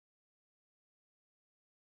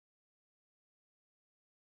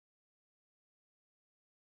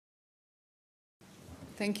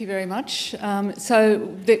Thank you very much.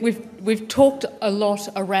 We've talked a lot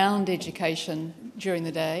around education during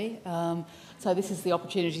the day, so this is the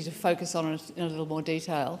opportunity to focus on it in a little more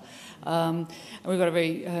detail. And we've got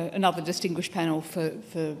another distinguished panel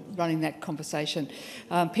for running that conversation.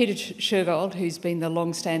 Peter Shergold, who's been the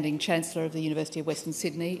long-standing Chancellor of the University of Western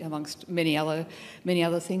Sydney, amongst many other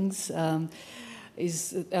things,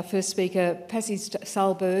 is our first speaker. Pasi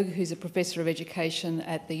Sahlberg, who's a Professor of Education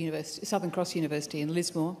at the Southern Cross University in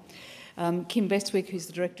Lismore. Kim Bestwick, who's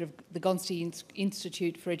the Director of the Gonski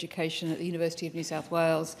Institute for Education at the University of New South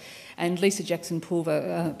Wales, and Lisa Jackson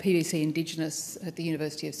Pulver, PBC Indigenous at the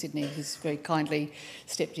University of Sydney, who's very kindly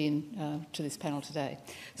stepped in to this panel today.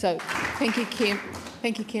 So thank you, Kim.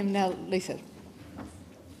 Thank you, Kim. Now, Lisa.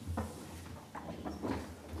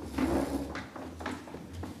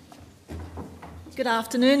 Good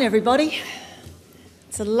afternoon, everybody.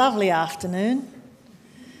 It's a lovely afternoon.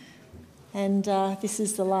 And this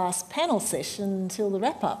is the last panel session until the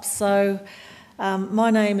wrap-up. So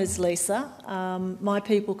my name is Lisa. My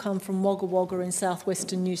people come from Wagga Wagga in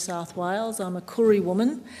southwestern New South Wales. I'm a Koorie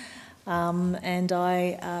woman, and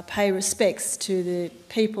I pay respects to the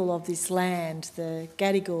people of this land, the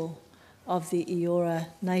Gadigal of the Eora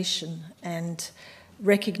Nation, and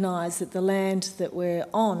recognise that the land that we're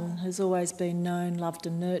on has always been known, loved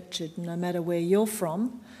and nurtured. No matter where you're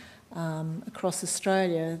from, across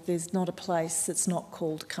Australia, there's not a place that's not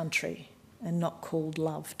called country and not called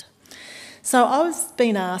loved. So I was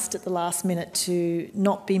being asked at the last minute to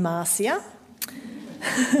not be Marcia,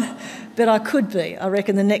 but I could be. I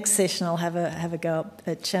reckon the next session I'll have a go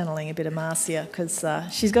at channeling a bit of Marcia, because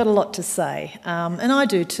she's got a lot to say, and I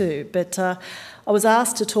do too. But I was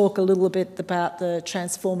asked to talk a little bit about the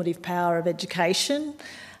transformative power of education,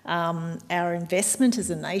 our investment as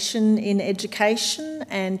a nation in education,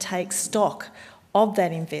 and take stock of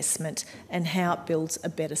that investment and how it builds a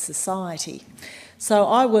better society. So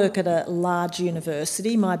I work at a large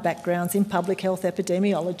university. My background's in public health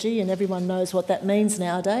epidemiology, and everyone knows what that means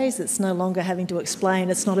nowadays. It's no longer having to explain.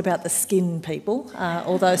 It's not about the skin, people,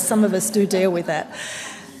 although some of us do deal with that.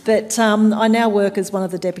 But I now work as one of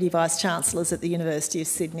the Deputy Vice-Chancellors at the University of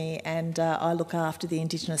Sydney, and I look after the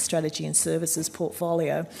Indigenous Strategy and Services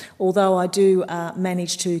portfolio, although I do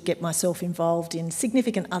manage to get myself involved in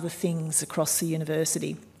significant other things across the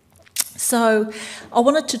university. So I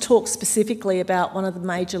wanted to talk specifically about one of the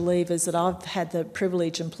major levers that I've had the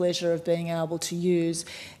privilege and pleasure of being able to use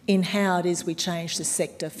in how it is we change the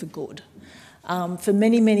sector for good. For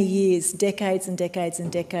many, many years, decades and decades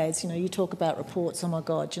and decades, you talk about reports, oh my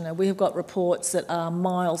God, we have got reports that are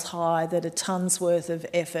miles high, that are tons worth of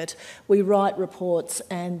effort. We write reports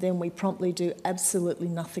and then we promptly do absolutely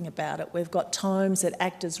nothing about it. We've got tomes that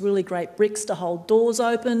act as really great bricks to hold doors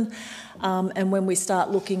open. And when we start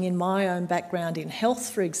looking in my own background in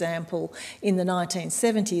health, for example, in the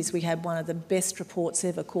 1970s, we had one of the best reports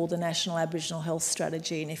ever called the National Aboriginal Health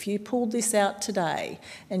Strategy. And if you pulled this out today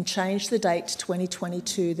and changed the date to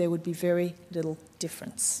 2022, there would be very little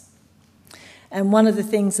difference. And one of the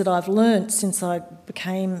things that I've learnt since I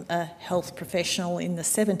became a health professional in the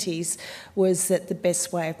 70s was that the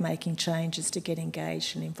best way of making change is to get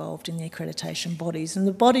engaged and involved in the accreditation bodies. And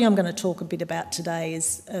the body I'm going to talk a bit about today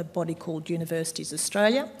is a body called Universities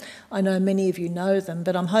Australia. I know many of you know them,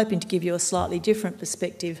 but I'm hoping to give you a slightly different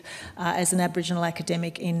perspective as an Aboriginal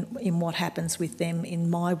academic in what happens with them in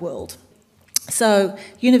my world. So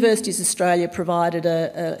Universities Australia provided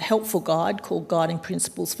a helpful guide called Guiding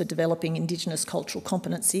Principles for Developing Indigenous Cultural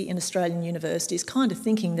Competency in Australian Universities, kind of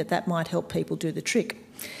thinking that that might help people do the trick.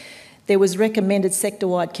 There was recommended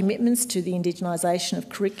sector-wide commitments to the indigenisation of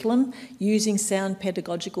curriculum using sound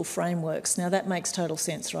pedagogical frameworks. Now that makes total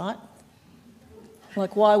sense, right?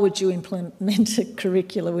 Like, why would you implement a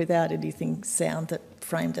curricula without anything sound that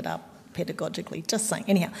framed it up pedagogically? Just saying.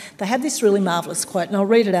 Anyhow, they had this really marvellous quote, and I'll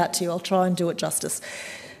read it out to you. I'll try and do it justice.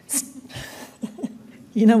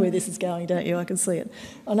 You know where this is going, don't you? I can see it.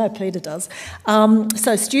 I know Peter does.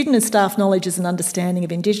 So student and staff knowledge is an understanding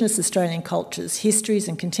of Indigenous Australian cultures, histories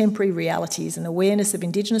and contemporary realities, and awareness of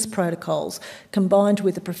Indigenous protocols, combined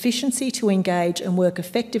with a proficiency to engage and work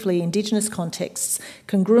effectively in Indigenous contexts,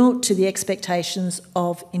 congruent to the expectations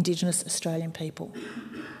of Indigenous Australian people.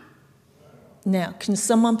 Now, can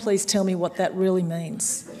someone please tell me what that really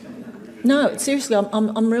means? No, seriously,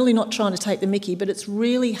 I'm really not trying to take the mickey, but it's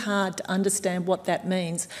really hard to understand what that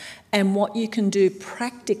means and what you can do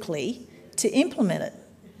practically to implement it.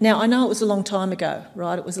 Now, I know it was a long time ago,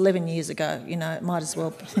 right? It was 11 years ago, it might as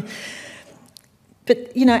well.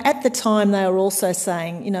 But, you know, at the time they were also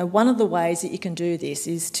saying, you know, one of the ways that you can do this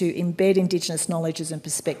is to embed Indigenous knowledges and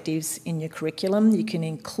perspectives in your curriculum. You can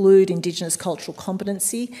include Indigenous cultural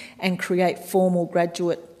competency and create formal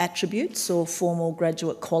graduate attributes or formal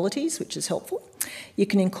graduate qualities, which is helpful. You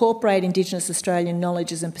can incorporate Indigenous Australian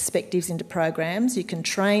knowledges and perspectives into programs. You can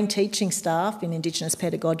train teaching staff in Indigenous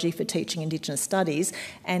pedagogy for teaching Indigenous studies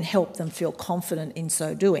and help them feel confident in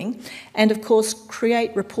so doing. And of course,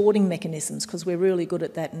 create reporting mechanisms, because we're really good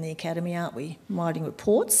at that in the academy, aren't we? Writing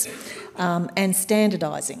reports and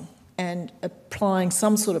standardising and applying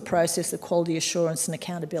some sort of process of quality assurance and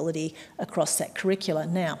accountability across that curricula.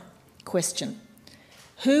 Now, question.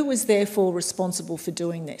 Who was therefore responsible for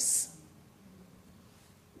doing this?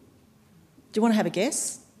 Do you want to have a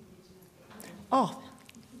guess? Oh,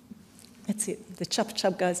 that's it. The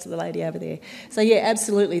chub goes to the lady over there. So yeah,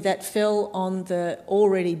 absolutely, that fell on the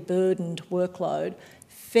already burdened workload,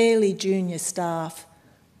 fairly junior staff,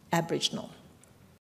 Aboriginal.